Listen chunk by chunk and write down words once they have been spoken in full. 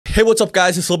Hey, what's up,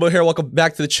 guys? It's Lobo here. Welcome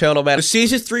back to the channel, man. The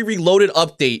Season 3 Reloaded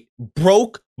update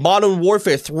broke Modern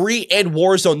Warfare 3 and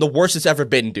Warzone the worst it's ever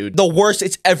been, dude. The worst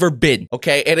it's ever been,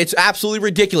 okay? And it's absolutely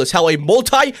ridiculous how a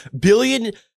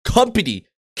multi-billion company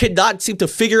cannot seem to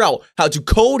figure out how to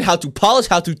code, how to polish,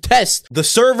 how to test the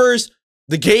servers,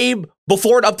 the game,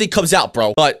 before an update comes out,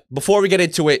 bro. But before we get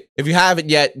into it, if you haven't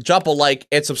yet, drop a like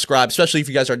and subscribe, especially if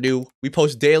you guys are new. We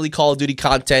post daily Call of Duty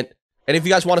content. And if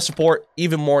you guys want to support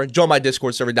even more, join my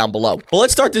Discord server down below. But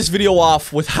let's start this video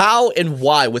off with how and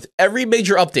why, with every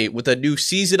major update, with a new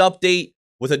season update,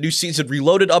 with a new season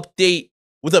reloaded update,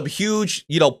 with a huge,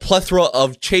 plethora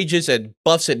of changes and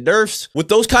buffs and nerfs. With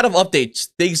those kind of updates,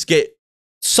 things get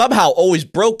somehow always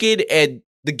broken and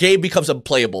the game becomes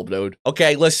unplayable, dude.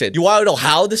 Okay, listen, you want to know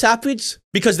how this happens?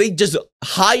 Because they just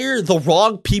hire the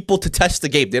wrong people to test the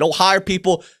game. They don't hire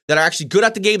people that are actually good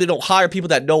at the game. They don't hire people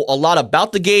that know a lot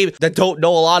about the game, that don't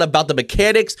know a lot about the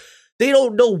mechanics. They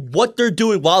don't know what they're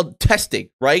doing while testing,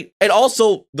 right? And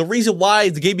also, the reason why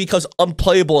the game becomes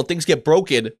unplayable and things get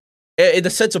broken, in the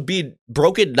sense of being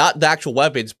broken, not the actual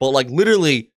weapons, but like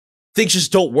literally, things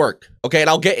just don't work, okay?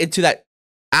 And I'll get into that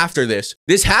after this.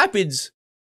 This happens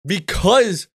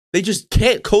because they just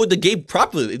can't code the game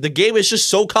properly. The game is just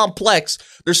so complex.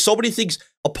 There's so many things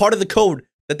a part of the code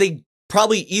that they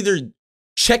probably either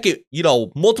check it,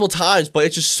 multiple times, but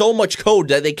it's just so much code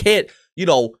that they can't,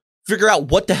 figure out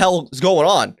what the hell is going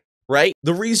on, right?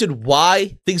 The reason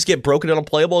why things get broken and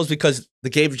unplayable is because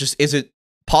the game just isn't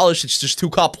polished. It's just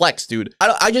too complex, dude.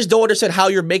 I just don't understand how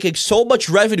you're making so much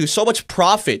revenue, so much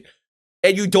profit,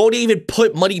 and you don't even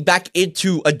put money back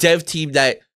into a dev team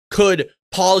that could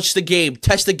polish the game,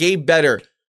 test the game better,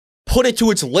 put it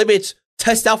to its limits,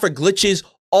 test out for glitches,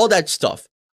 all that stuff.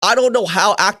 I don't know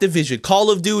how Activision,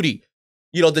 Call of Duty,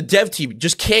 the dev team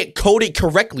just can't code it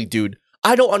correctly, dude.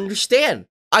 I don't understand.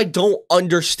 I don't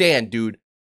understand, dude.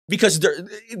 Because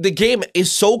the game is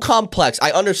so complex.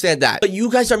 I understand that. But you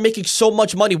guys are making so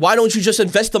much money. Why don't you just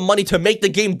invest the money to make the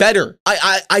game better?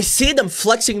 I see them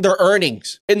flexing their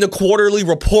earnings in the quarterly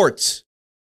reports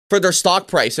for their stock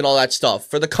price and all that stuff,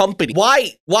 for the company.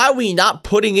 Why are we not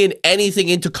putting in anything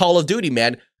into Call of Duty,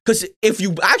 man? Because if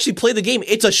you actually play the game,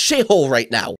 it's a shithole right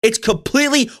now. It's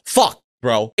completely fucked,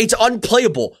 bro. It's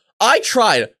unplayable. I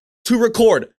tried to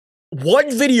record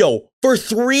one video for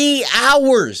 3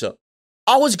 hours.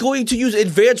 I was going to use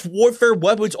advanced warfare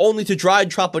weapons only to try and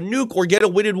drop a nuke or get a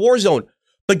win in Warzone.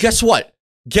 But guess what?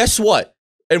 Guess what?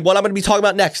 And what I'm going to be talking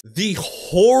about next. The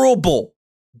horrible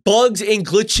bugs and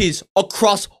glitches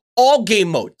across all game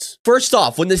modes. First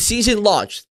off, when the season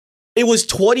launched, it was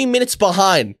 20 minutes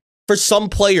behind for some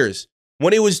players.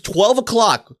 When it was 12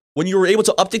 o'clock, when you were able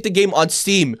to update the game on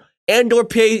Steam and or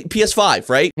PS5,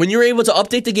 right? When you're able to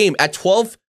update the game at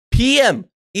 12 p.m.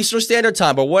 Eastern Standard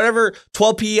Time or whatever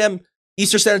 12 p.m.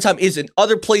 Eastern Standard Time is in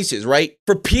other places, right?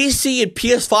 For PC and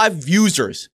PS5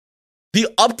 users, the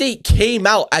update came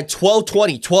out at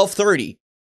 12:20, 12:30.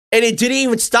 And it didn't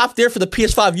even stop there for the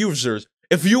PS5 users.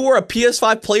 If you were a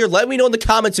PS5 player, let me know in the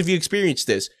comments if you experienced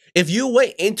this. If you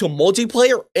went into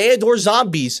multiplayer and or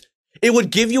zombies, it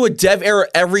would give you a dev error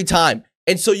every time.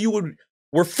 And so you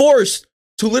were forced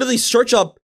to literally search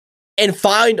up and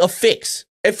find a fix.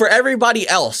 And for everybody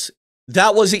else,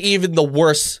 that wasn't even the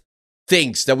worst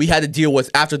things that we had to deal with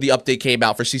after the update came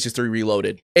out for Season 3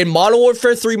 Reloaded. In Modern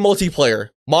Warfare 3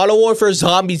 multiplayer, Modern Warfare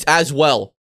Zombies as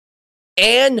well,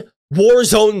 and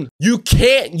Warzone, you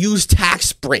can't use tac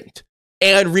sprint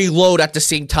and reload at the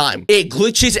same time. It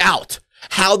glitches out.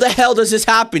 How the hell does this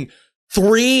happen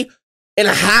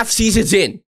 3.5 seasons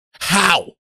in?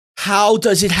 How? How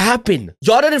does it happen?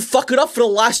 Y'all didn't fuck it up for the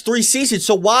last 3 seasons,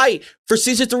 so why for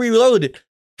Season 3 Reloaded?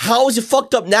 How is it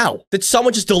fucked up now? Did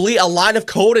someone just delete a line of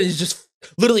code and just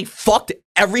literally fucked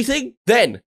everything?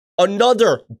 Then,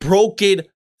 another broken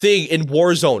thing in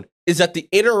Warzone is that the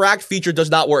interact feature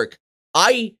does not work.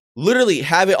 I literally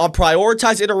have it on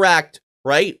prioritize interact,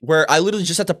 right? Where I literally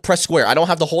just have to press square. I don't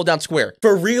have to hold down square.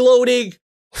 For reloading,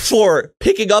 for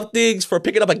picking up things, for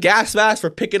picking up a gas mask, for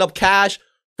picking up cash,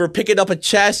 for picking up a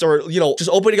chest, or, just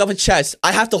opening up a chest,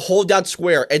 I have to hold down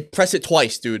square and press it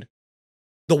twice, dude.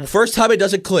 The first time it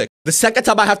doesn't click. The second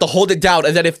time I have to hold it down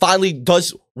and then it finally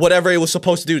does whatever it was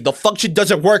supposed to do. The function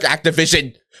doesn't work,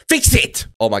 Activision. Fix it!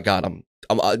 Oh my god,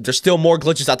 there's still more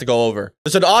glitches I have to go over.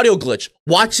 There's an audio glitch.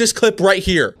 Watch this clip right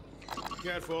here.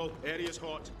 Careful, area's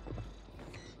hot.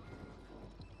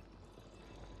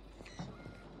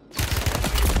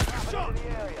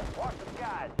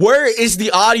 Where is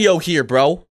the audio here,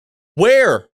 bro?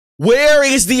 Where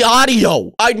is the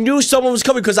audio? I knew someone was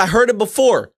coming because I heard it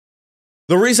before.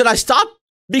 The reason I stopped,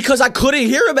 because I couldn't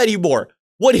hear him anymore.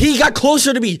 when he got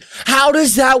closer to me. How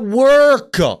does that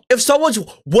work? If someone's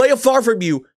way far from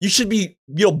you, you should be,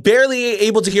 barely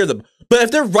able to hear them. But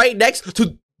if they're right next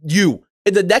to you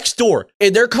in the next door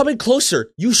and they're coming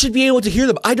closer, you should be able to hear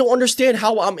them. I don't understand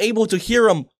how I'm able to hear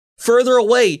him further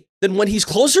away than when he's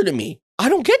closer to me. I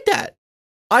don't get that.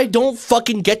 I don't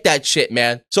fucking get that shit,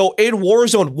 man. So in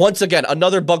Warzone, once again,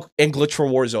 another bug and glitch for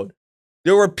Warzone.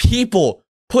 There were people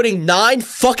putting 9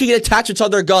 fucking attachments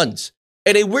on their guns.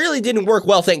 And it really didn't work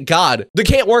well, thank God. They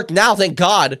can't work now, thank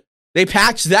God. They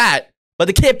patched that. But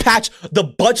they can't patch the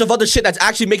bunch of other shit that's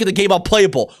actually making the game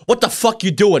unplayable. What the fuck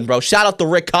you doing, bro? Shout out to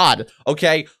Rick Cod,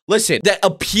 okay? Listen, that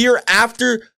appear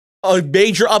after a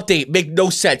major update make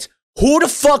no sense. Who the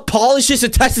fuck polishes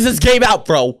and tests this game out,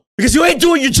 bro? Because you ain't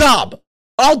doing your job.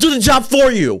 I'll do the job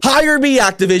for you. Hire me,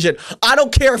 Activision. I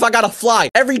don't care if I gotta fly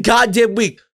every goddamn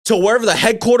week to wherever the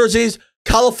headquarters is,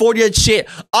 California and shit.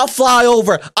 I'll fly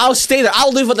over. I'll stay there.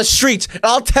 I'll live on the streets. And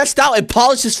I'll test out and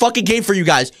polish this fucking game for you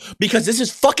guys. Because this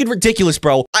is fucking ridiculous,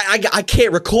 bro. I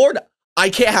can't record. I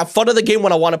can't have fun of the game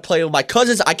when I want to play with my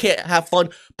cousins. I can't have fun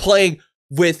playing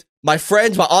with my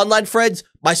friends, my online friends,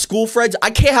 my school friends.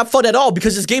 I can't have fun at all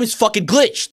because this game is fucking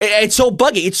glitched. It's so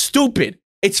buggy. It's stupid.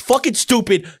 It's fucking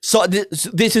stupid. So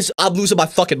this is, I'm losing my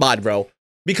fucking mind, bro.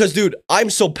 Because, dude, I'm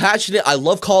so passionate. I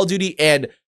love Call of Duty, and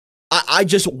I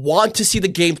just want to see the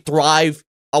game thrive.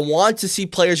 I want to see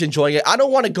players enjoying it. I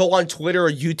don't want to go on Twitter or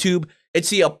YouTube and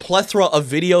see a plethora of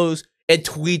videos and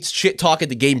tweets shit-talking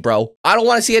the game, bro. I don't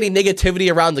want to see any negativity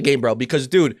around the game, bro. Because,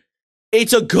 dude,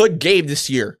 it's a good game this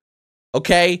year.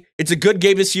 Okay? It's a good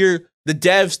game this year. The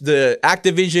devs, the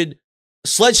Activision,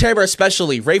 Sledgehammer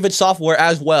especially, Raven Software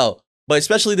as well. But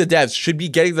especially the devs should be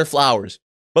getting their flowers.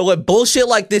 But when bullshit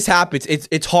like this happens,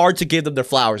 it's hard to give them their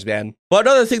flowers, man. But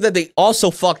another thing that they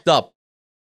also fucked up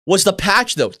was the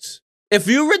patch notes. If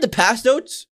you read the patch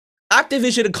notes,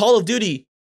 Activision and Call of Duty,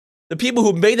 the people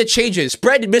who made the changes,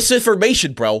 spread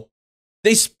misinformation, bro.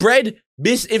 They spread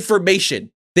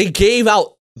misinformation. They gave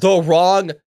out the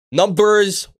wrong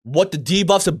numbers, what the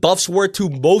debuffs and buffs were to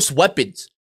most weapons.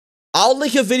 I'll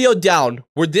link a video down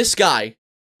where this guy,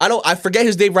 I forget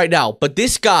his name right now, but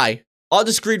this guy on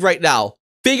the screen right now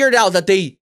figured out that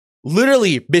they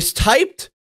literally mistyped,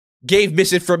 gave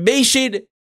misinformation,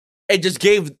 and just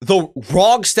gave the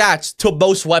wrong stats to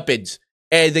most weapons.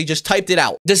 And they just typed it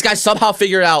out. This guy somehow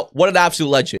figured out. What an absolute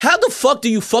legend. How the fuck do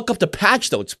you fuck up the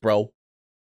patch notes, bro?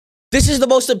 This is the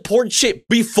most important shit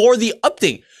before the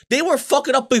update. They were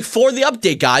fucking up before the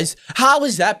update, guys. How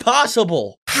is that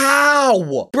possible?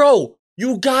 How? Bro,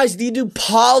 you guys need to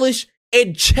polish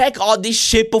and check on this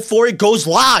shit before it goes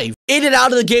live. In and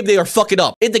out of the game, they are fucking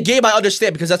up. In the game, I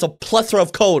understand because that's a plethora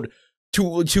of code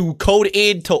to code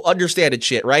in to understand and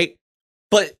shit, right?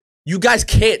 But you guys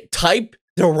can't type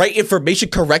the right information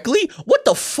correctly? What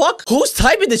the fuck? Who's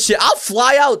typing this shit? I'll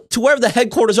fly out to wherever the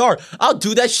headquarters are. I'll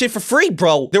do that shit for free,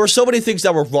 bro. There were so many things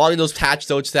that were wrong in those patch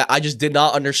notes that I just did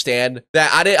not understand.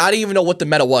 That I didn't even know what the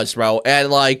meta was, bro. And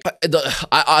like,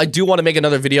 I do want to make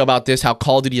another video about this, how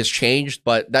Call of Duty has changed.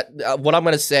 But that what I'm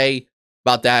gonna say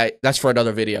about that's for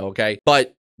another video, okay?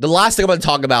 But the last thing I'm gonna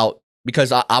talk about,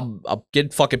 because I'm getting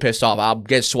fucking pissed off. I'm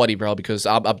getting sweaty, bro, because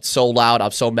I'm so loud.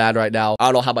 I'm so mad right now. I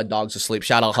don't know how my dog's asleep.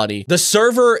 Shout out, honey. The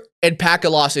server and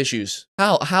packet loss issues.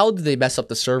 How did they mess up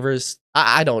the servers?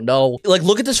 I don't know. Like,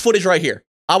 look at this footage right here.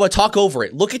 I'm gonna talk over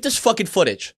it. Look at this fucking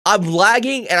footage. I'm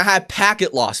lagging and I have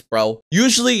packet loss, bro.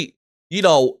 Usually, you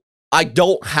know, I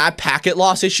don't have packet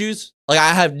loss issues. Like,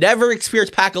 I have never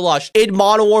experienced packet loss in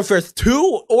Modern Warfare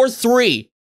 2 or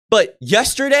 3. But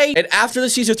yesterday and after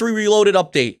the Season 3 Reloaded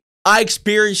update, I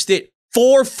experienced it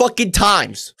 4 fucking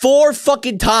times. 4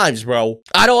 fucking times, bro.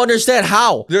 I don't understand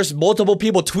how. There's multiple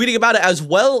people tweeting about it as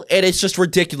well, and it's just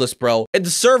ridiculous, bro. And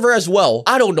the server as well.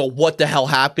 I don't know what the hell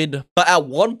happened, but at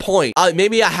one point,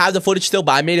 maybe I have the footage still,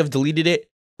 but I may have deleted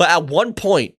it. But at one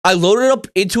point, I loaded up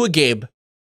into a game,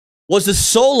 was the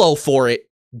solo for it,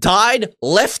 died,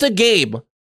 left the game,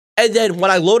 and then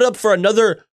when I loaded up for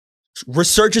another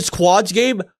Resurgence Quads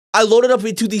game, I loaded up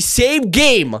into the same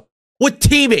game with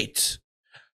teammates,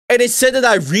 and it said that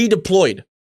I redeployed.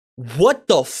 What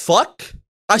the fuck?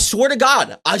 I swear to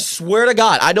God. I swear to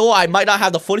God. I know I might not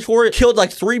have the footage for it. Killed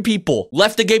like 3 people.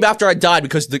 Left the game after I died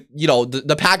because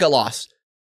the packet loss.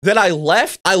 Then I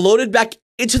left. I loaded back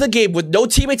into the game with no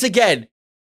teammates again.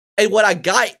 And when I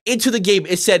got into the game,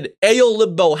 it said AO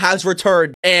Limbo has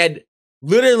returned. And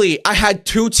literally, I had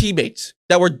 2 teammates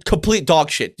that were complete dog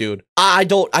shit, dude. I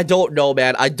don't know,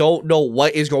 man. I don't know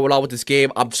what is going on with this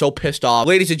game. I'm so pissed off.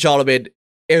 Ladies and gentlemen,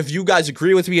 if you guys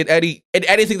agree with me in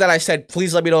anything that I said,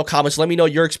 please let me know in the comments. Let me know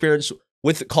your experience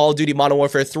with Call of Duty Modern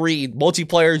Warfare 3,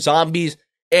 multiplayer, zombies,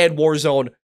 and Warzone.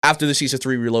 after the Season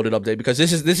 3 Reloaded update, because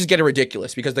this is getting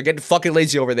ridiculous, because they're getting fucking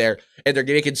lazy over there, and they're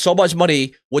making so much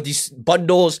money with these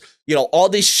bundles, you know, all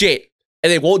this shit,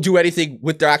 and they won't do anything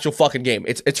with their actual fucking game.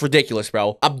 It's ridiculous,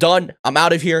 bro. I'm done. I'm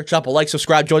out of here. Drop a like,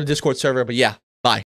 subscribe, join the Discord server, but yeah.